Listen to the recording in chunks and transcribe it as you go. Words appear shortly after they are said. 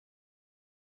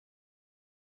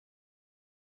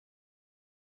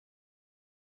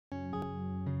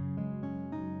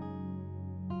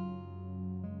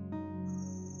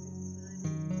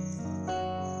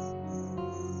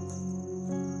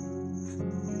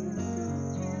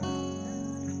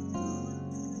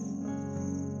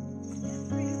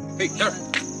Hey, Sharon.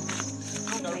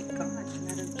 Oh my God,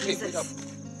 Hey, wait up.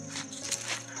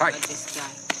 Jesus. Hi. This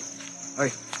guy. Hi.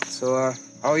 So,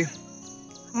 how are you?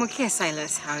 I'm okay,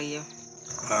 Silas. How are you?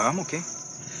 I'm okay.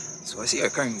 So I see you're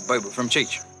carrying the Bible from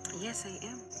church. Yes, I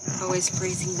am. Always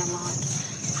praising the Lord.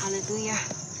 Hallelujah.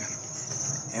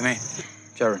 Yeah. Amen.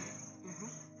 Sharon.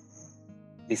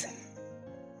 Listen.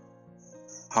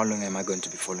 How long am I going to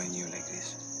be following you like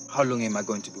this? How long am I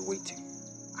going to be waiting?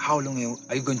 How long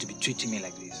are you going to be treating me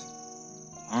like this?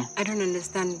 Huh? I don't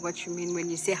understand what you mean when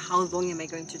you say, how long am I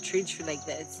going to treat you like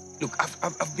this? Look,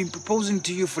 I've been proposing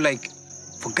to you for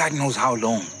God knows how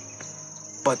long.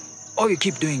 But all you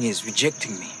keep doing is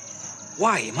rejecting me.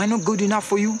 Why? Am I not good enough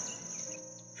for you?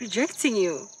 Rejecting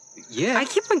you? Yeah. I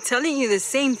keep on telling you the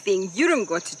same thing. You don't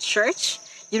go to church.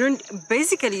 You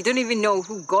don't even know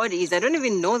who God is. I don't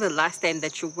even know the last time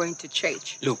that you went to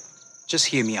church. Look, just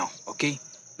hear me out, okay?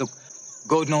 Look,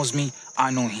 God knows me,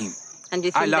 I know him. And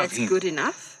you think that's him. good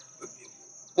enough?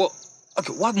 Well,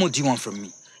 okay, what more do you want from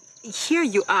me? Here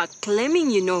you are claiming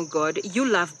you know God, you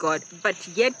love God, but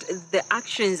yet the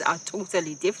actions are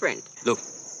totally different. Look,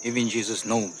 even Jesus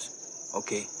knows,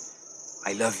 okay?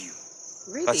 I love you.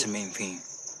 Really? That's the main thing.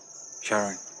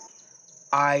 Sharon,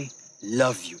 I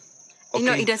love you. Okay? You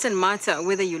know, it doesn't matter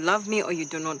whether you love me or you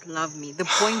do not love me. The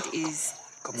point is,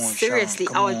 Come on, seriously,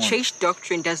 Sharon, our church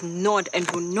doctrine does not and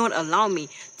will not allow me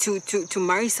to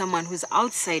marry someone who's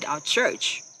outside our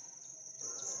church.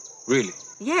 Really?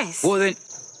 Yes. Well then,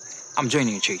 I'm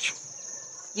joining your church.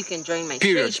 You can join my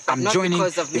Period. church, but I'm not joining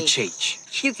because of the me. church.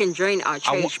 You can join our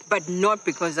church, but not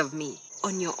because of me.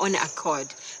 On your own accord.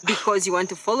 Because you want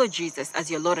to follow Jesus as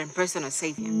your Lord and personal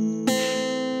Savior.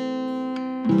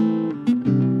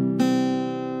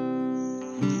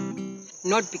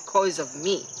 Not because of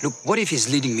me. Look, what if he's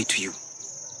leading me to you?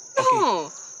 No.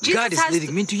 Okay. God is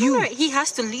leading me to you. No, he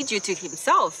has to lead you to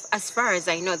himself, as far as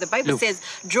I know. The Bible says,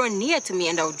 draw near to me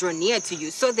and I'll draw near to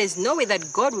you. So there's no way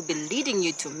that God will be leading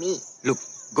you to me. Look,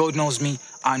 God knows me,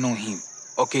 I know him.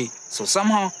 Okay, so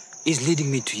somehow he's leading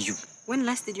me to you. When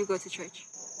last did you go to church?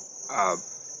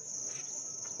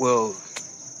 Well...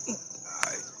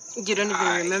 You don't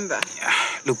even remember.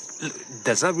 Look,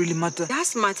 does that really matter? It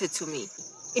does matter to me.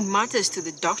 It matters to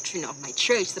the doctrine of my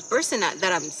church. The person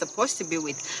that I'm supposed to be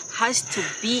with has to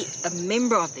be a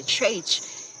member of the church.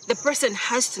 The person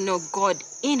has to know God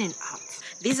in and out.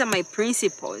 These are my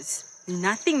principles.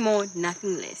 Nothing more,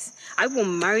 nothing less. I will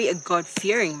marry a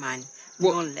God-fearing man,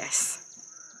 no less.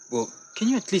 Well, can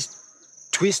you at least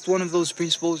twist one of those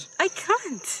principles? I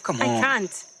can't. Come on. I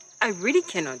can't. I really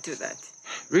cannot do that.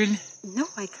 Really? No,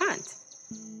 I can't.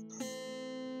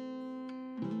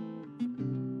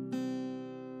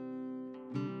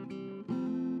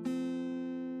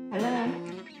 Hello?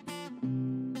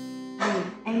 Babe,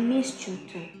 I missed you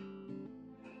too.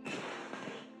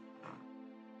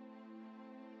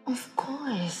 Of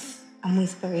course. I'm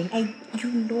whispering. You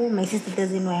know my sister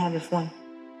doesn't know I have a phone.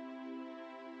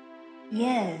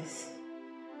 Yes.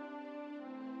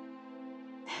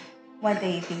 What are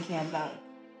you thinking about?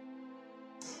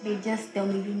 They just tell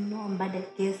me you know I'm bad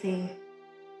at guessing.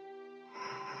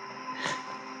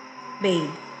 Babe,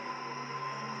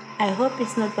 I hope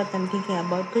it's not what I'm thinking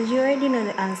about because you already know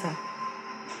the answer.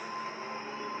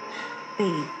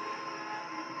 Babe,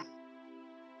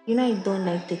 you know I don't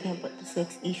like talking about the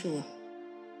sex issue.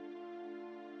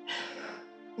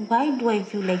 Why do I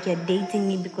feel like you're dating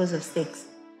me because of sex?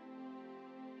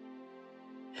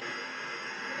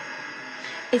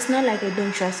 It's not like I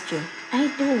don't trust you. I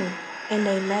do, and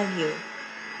I love you.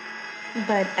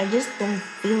 But I just don't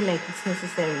feel like it's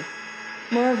necessary.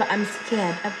 Moreover, I'm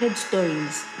scared. I've heard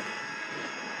stories.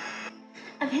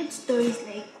 I've heard stories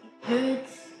like it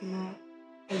hurts,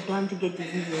 I don't want to get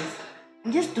diseases.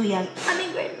 I'm just too young. I'm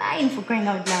in grade 9 for crying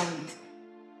out loud.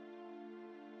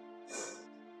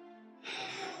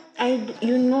 I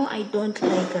don't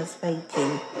like us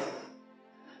fighting.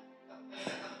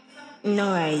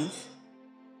 No, right?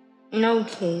 No,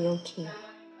 okay.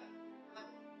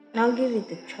 I'll give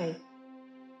it a try.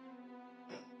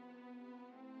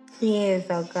 Yes,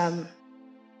 I'll come.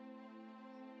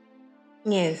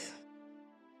 Yes.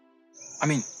 I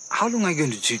mean, how long are you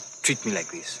going to treat me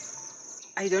like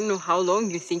this? I don't know how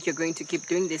long you think you're going to keep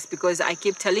doing this because I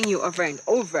keep telling you over and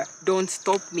over, don't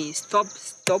stop me, stop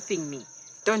stopping me.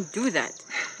 Don't do that.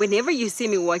 Whenever you see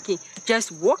me walking,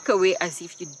 just walk away as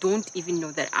if you don't even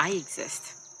know that I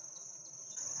exist.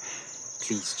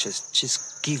 Please,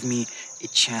 just give me a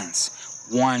chance.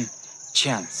 One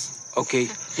chance, okay?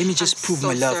 Let me just prove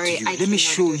my love to you. Let me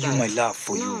show you my love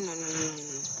for you. No.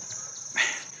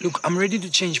 Look, I'm ready to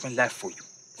change my life for you.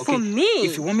 Okay? For me?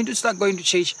 If you want me to start going to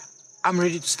church, I'm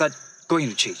ready to start going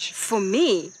to church. For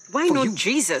me? Why For not you.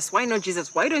 Jesus? Why not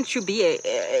Jesus? Why don't you be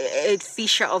a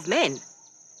fisher of men?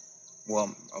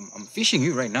 Well, I'm fishing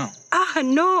you right now.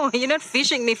 No, you're not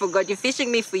fishing me for God. You're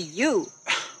fishing me for you.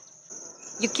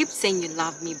 You keep saying you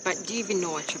love me, but do you even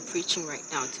know what you're preaching right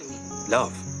now to me?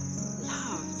 Love.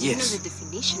 Love? Do Yes. you know the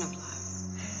definition of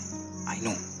love? I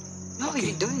know. No, Okay.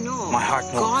 you don't know. My heart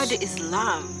knows. God is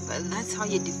love. That's how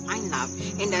you define love.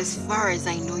 And as far as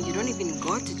I know, you don't even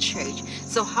go to church.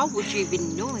 So how would you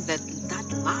even know that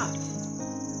love?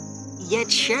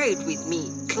 Yet share it with me,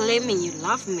 claiming you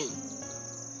love me.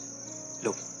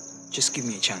 Look, just give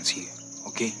me a chance here,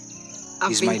 okay?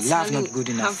 I've Is been my love telling- not good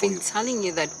enough I've for been you? telling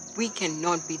you that we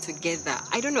cannot be together.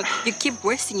 I don't know. You keep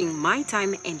wasting my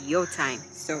time and your time.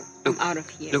 So I'm out of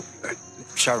here. Look,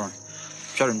 Sharon,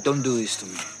 don't do this to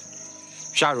me.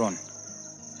 Sharon.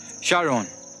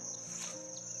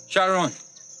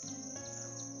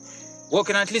 Well,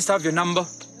 can I at least have your number?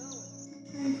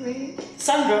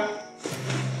 Sandra.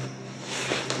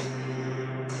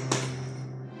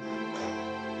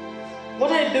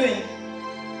 What are you doing?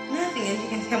 Nothing, as you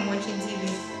can see, I'm watching TV.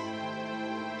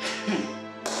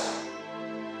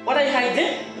 What are you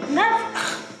hiding? Nothing.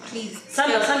 Please.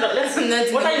 Sandra, listen.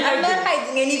 I'm What are you not hiding?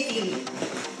 hiding anything.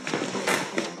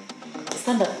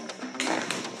 Stand up.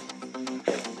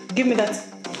 Give me that.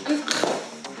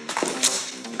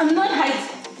 I'm not hiding.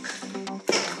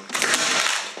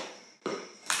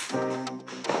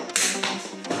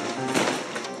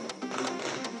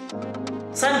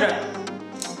 Sandra.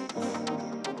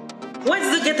 Where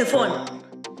did you get the phone?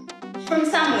 From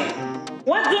somewhere.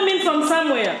 What do you mean from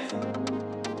somewhere?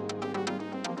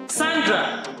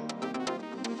 Sandra.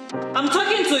 I'm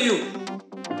talking to you.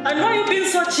 And why are you being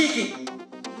so cheeky?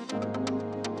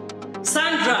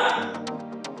 Sandra.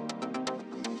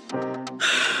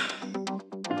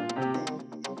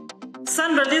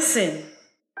 Sandra, listen.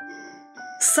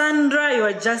 Sandra, you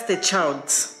are just a child.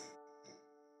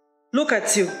 Look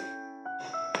at you.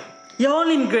 You're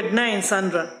only in grade 9,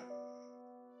 Sandra.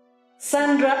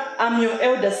 Sandra, I'm your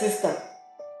elder sister.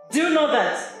 Do you know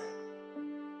that?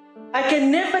 I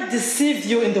can never deceive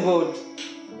you in the world.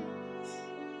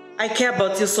 I care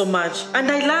about you so much. And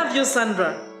I love you,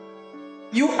 Sandra.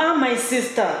 You are my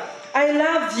sister. I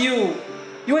love you.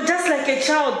 You are just like a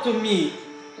child to me.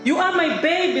 You are my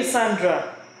baby,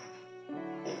 Sandra.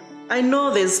 I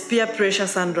know there's peer pressure,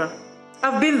 Sandra.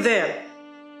 I've been there.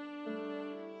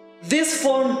 This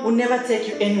phone will never take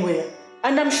you anywhere.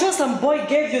 And I'm sure some boy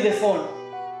gave you the phone.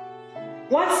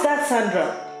 What's that,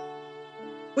 Sandra?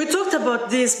 We talked about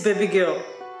this, baby girl.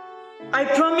 I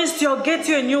promised you I'll get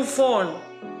you a new phone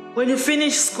when you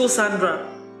finish school, Sandra.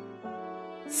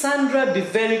 Sandra, be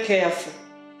very careful.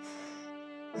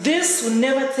 This will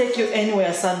never take you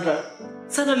anywhere, Sandra.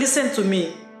 Sandra, listen to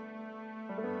me.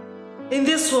 In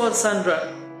this world,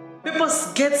 Sandra, people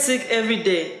get sick every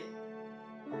day.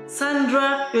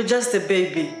 Sandra, you're just a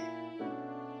baby.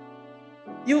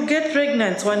 You'll get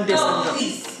pregnant one day, Sandra.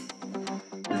 Please.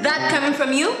 That coming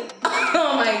from you?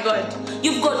 Oh my God.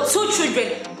 You've got 2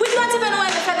 children. We don't even know where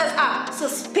the feathers are. So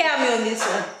spare me on this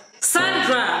one.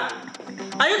 Sandra!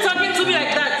 Are you talking to me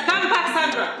like that? Come back,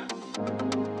 Sandra!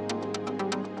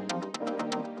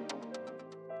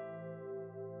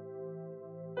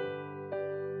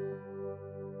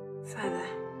 Father,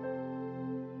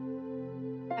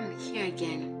 I'm here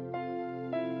again.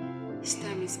 This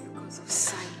time it's because of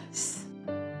Silas.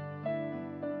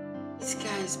 This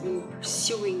guy has been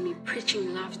pursuing me,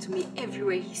 preaching love to me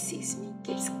everywhere he sees me.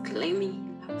 He keeps claiming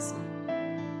he loves me.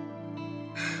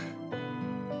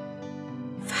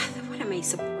 Father, what am I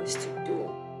supposed to do?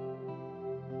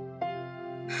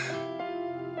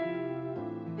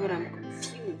 Lord, I'm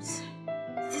confused.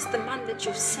 Is this the man that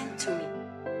you've sent to me?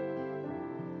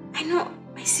 I know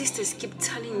my sisters keep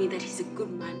telling me that he's a good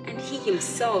man, and he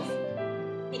himself,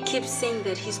 he keeps saying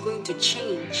that he's going to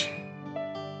change.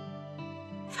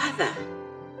 Father,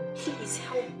 please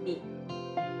help me.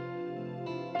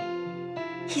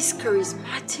 He's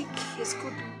charismatic, he's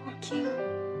good looking,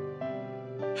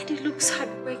 and he looks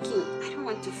hardworking. I don't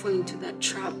want to fall into that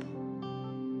trap.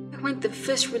 I want the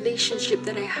first relationship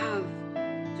that I have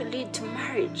to lead to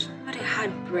marriage, not a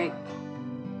heartbreak.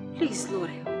 Please, Lord,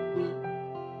 help me.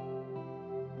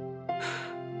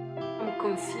 I'm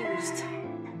confused.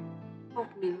 Help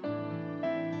me, Lord.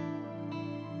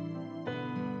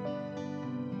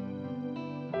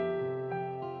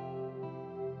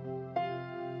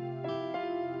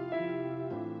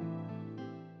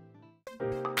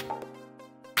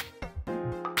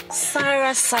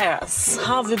 Cyrus,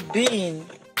 how have you been?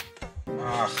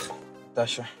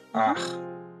 Tasha.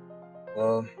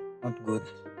 Well, not good.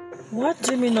 What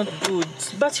do you mean not good?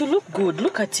 But you look good.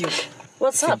 Look at you.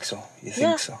 What's You up? think so? You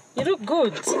Yeah, think so? you look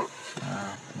good.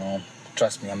 No,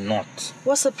 trust me, I'm not.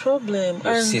 What's the problem?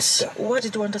 Your And sister. what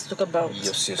did you want us to talk about?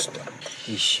 Your sister.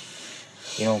 Ish.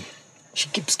 You know, she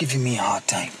keeps giving me a hard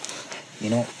time.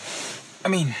 You know, I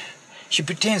mean, she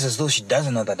pretends as though she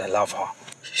doesn't know that I love her.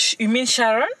 You mean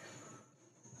Sharon?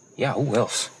 Yeah, who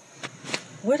else?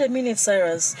 Wait a minute,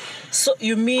 Cyrus. So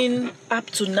you mean up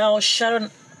to now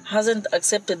Sharon hasn't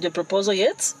accepted your proposal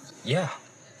yet? Yeah,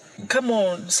 Come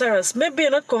on, Cyrus. Maybe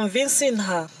you're not convincing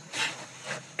her.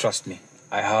 trust me,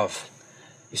 I have.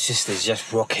 Your sister's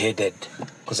just rock-headed.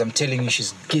 Because I'm telling you,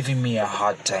 she's giving me a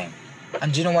hard time.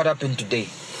 And do you know what happened today?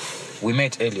 We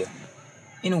met earlier.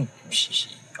 You know,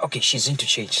 she's into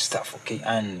church stuff, okay?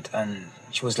 And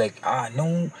she was like,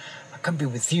 no, I can't be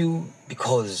with you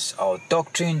because our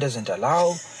doctrine doesn't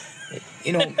allow.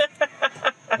 You know,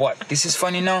 what? This is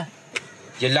funny now?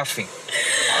 You're laughing.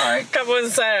 All right. Come on,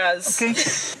 Cyrus.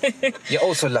 Okay. You're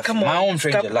also laughing. Come on. My own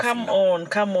friend, you're laughing.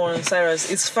 Come on, Cyrus.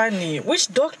 It's funny.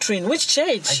 Which doctrine? Which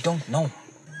church? I don't know.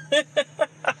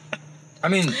 I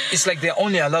mean, it's like they're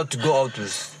only allowed to go out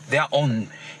with their own,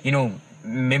 you know,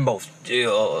 member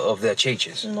of their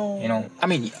churches. No. You know, I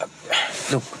mean,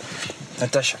 look,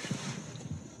 Natasha,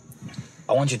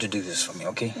 I want you to do this for me,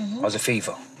 okay? As a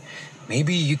favor.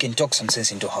 Maybe you can talk some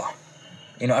sense into her.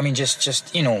 You know, I mean,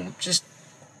 just you know, just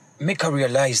make her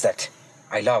realize that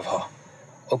I love her,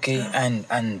 okay? Yeah.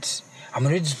 And I'm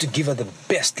ready to give her the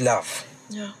best love.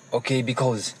 Yeah. Okay,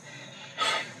 because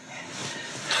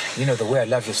you know the way I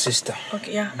love your sister.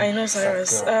 Okay, yeah, I know,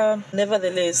 Cyrus.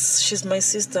 Nevertheless, she's my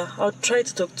sister. I'll try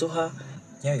to talk to her.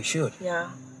 Yeah, you should.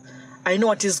 Yeah. I know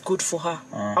what is good for her.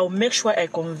 I'll make sure I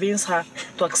convince her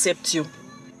to accept you.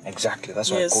 Exactly,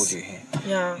 that's why I called you here.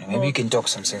 Yeah. You know, maybe you can talk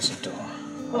some sense into her.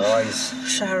 Otherwise...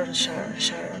 Sharon.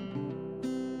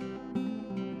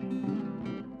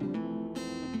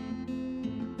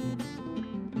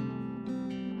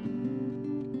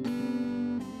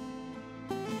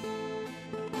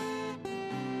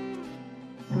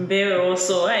 Very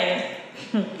also, Hey,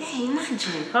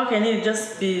 imagine. How can you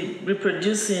just be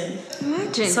reproducing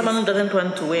Imagine. someone who doesn't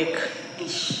want to work?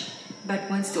 Ish, but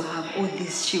wants to have all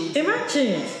these children.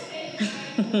 Imagine.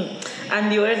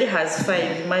 And he already has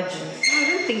 5, imagine. I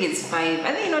don't think it's 5.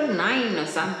 I think not 9 or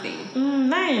something. 9?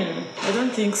 I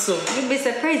don't think so. You'd be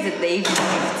surprised that they even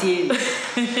 15.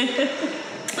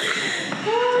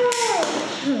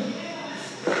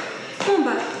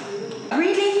 Kumba,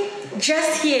 really?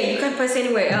 Just here? You can't pass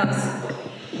anywhere else?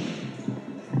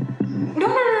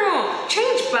 No.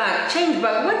 Change back.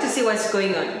 I want to see what's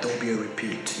going on. Don't be a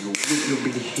repeat. You'll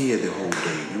be here the whole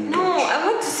day. No, I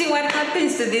want to see what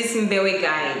happens to this Mbewe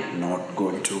guy. Not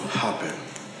going to happen.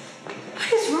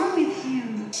 What is wrong with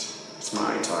him? It's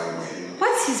my time.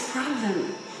 What's his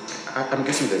problem? I'm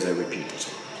guessing there's a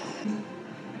repeat.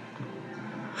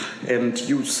 And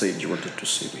you said you wanted to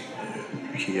see me.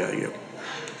 Here I am.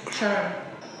 Sharon,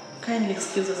 kindly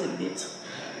excuse us a bit.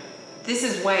 This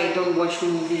is why I don't watch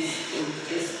movies in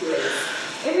this place.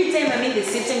 Every time I'm in the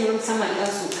sitting room, someone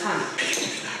else will come.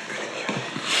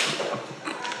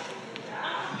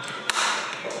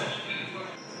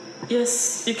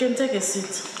 Yes, you can take a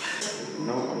seat.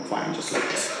 No, I'm fine, just like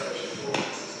this.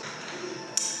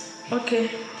 Okay.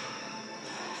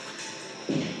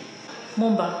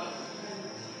 Mumba,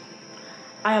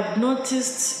 I have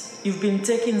noticed you've been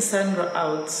taking Sandra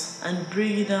out and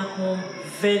bringing her home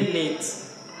very late.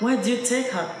 Why do you take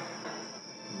her?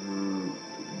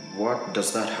 What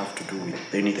does that have to do with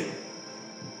anything?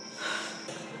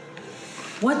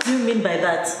 What do you mean by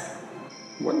that?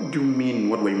 What do you mean?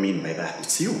 What do I mean by that?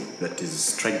 It's you that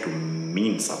is trying to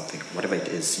mean something. Whatever it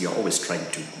is, you're always trying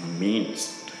to mean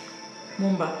something.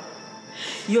 Mumba,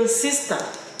 your sister,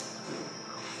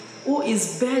 who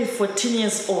is barely 14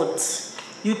 years old,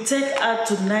 you take her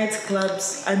to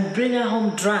nightclubs and bring her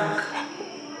home drunk.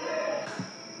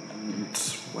 And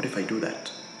what if I do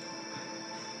that?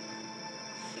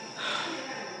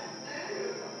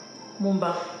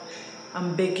 Mumba,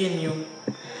 I'm begging you.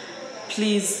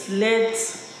 Please let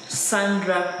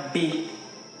Sandra be.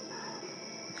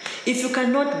 If you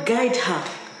cannot guide her,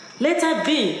 let her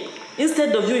be,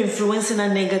 instead of you influencing her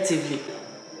negatively.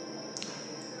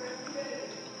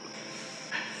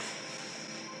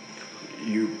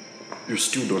 You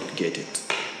still don't get it.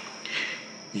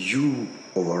 You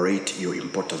overrate your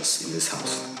importance in this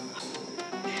house.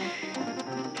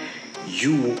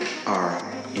 You are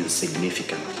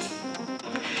insignificant.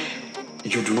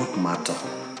 You do not matter.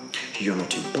 You're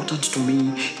not important to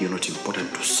me, you're not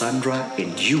important to Sandra,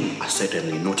 and you are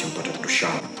certainly not important to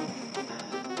Sharon.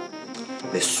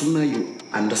 The sooner you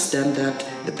understand that,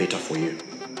 the better for you.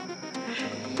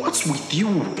 What's with you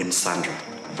and Sandra?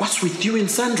 What's with you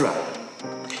and Sandra?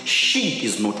 She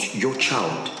is not your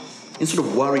child. Instead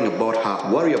of worrying about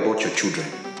her, worry about your children.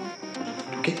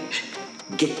 Okay?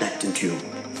 Get that into your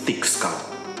thick skull.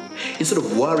 Instead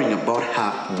of worrying about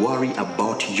her, worry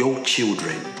about your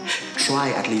children. Try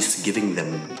at least giving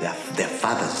them their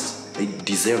fathers. They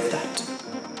deserve that.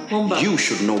 Mumba. You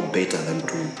should know better than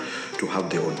to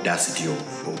have the audacity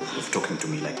of talking to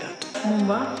me like that.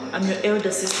 Mumba, I'm your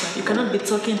elder sister. You cannot be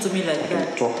talking to me like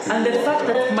that. Talk to And you. the fact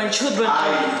that my children...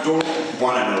 I don't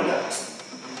want to know that.